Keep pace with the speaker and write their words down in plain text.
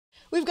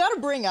We've got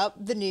to bring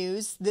up the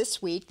news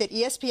this week that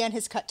ESPN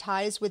has cut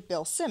ties with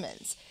Bill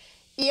Simmons.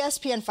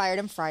 ESPN fired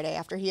him Friday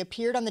after he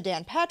appeared on the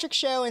Dan Patrick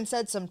Show and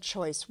said some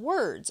choice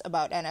words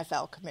about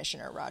NFL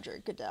Commissioner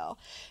Roger Goodell.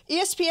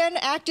 ESPN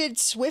acted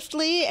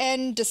swiftly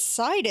and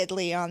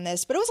decidedly on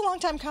this, but it was a long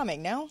time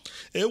coming, no?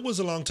 It was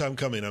a long time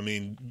coming. I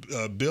mean,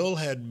 Bill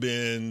had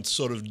been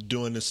sort of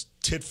doing this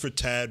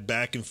tit-for-tat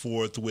back and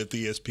forth with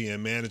ESPN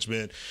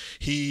management.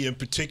 He, in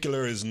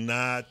particular, is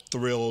not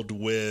thrilled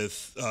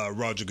with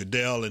Roger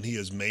Goodell, and he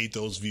has made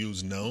those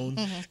views known.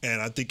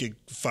 And I think it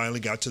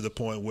finally got to the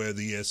point where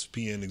the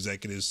ESPN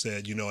executives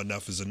said, you know,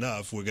 enough is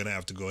enough. We're going to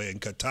have to go ahead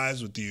and cut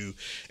ties with you.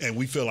 And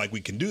we feel like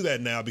we can do that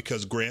now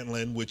because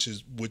Grantland, which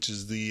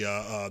is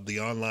the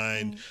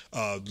online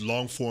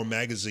long-form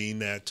magazine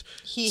that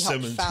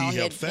Simmons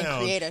helped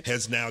found,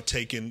 has now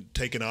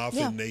taken off,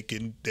 and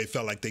they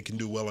felt like they can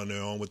do well on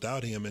their own without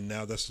him, and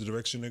now that's the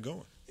direction they're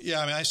going.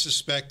 Yeah, I mean, I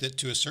suspect that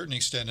to a certain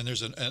extent, and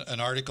there's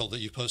an article that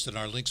you posted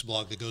on our links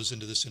blog that goes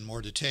into this in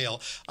more detail.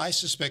 I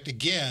suspect,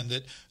 again,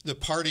 that the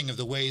parting of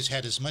the ways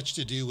had as much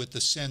to do with the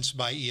sense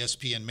by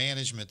ESPN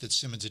management that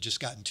Simmons had just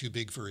gotten too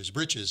big for his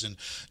britches and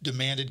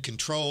demanded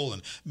control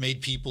and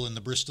made people in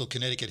the Bristol,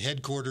 Connecticut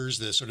headquarters,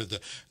 the sort of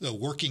the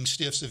working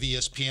stiffs of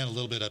ESPN, a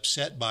little bit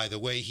upset by the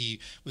way he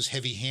was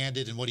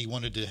heavy-handed and what he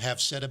wanted to have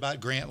said about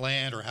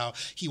Grantland, or how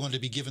he wanted to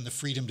be given the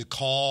freedom to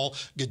call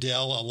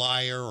Goodell a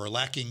liar or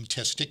lacking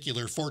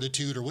testicular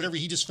fortitude or whatever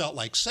he just felt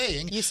like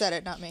saying. You said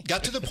it, not me.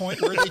 Got to the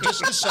point where they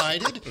just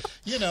decided,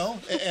 you know,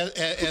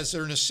 as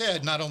Ernest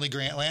said, not only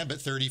Grantland, but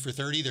 30 for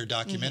 30, their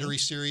documentary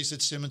series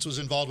that Simmons was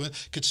involved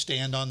with, could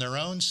stand on their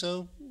own.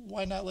 So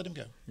why not let him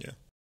go? Yeah.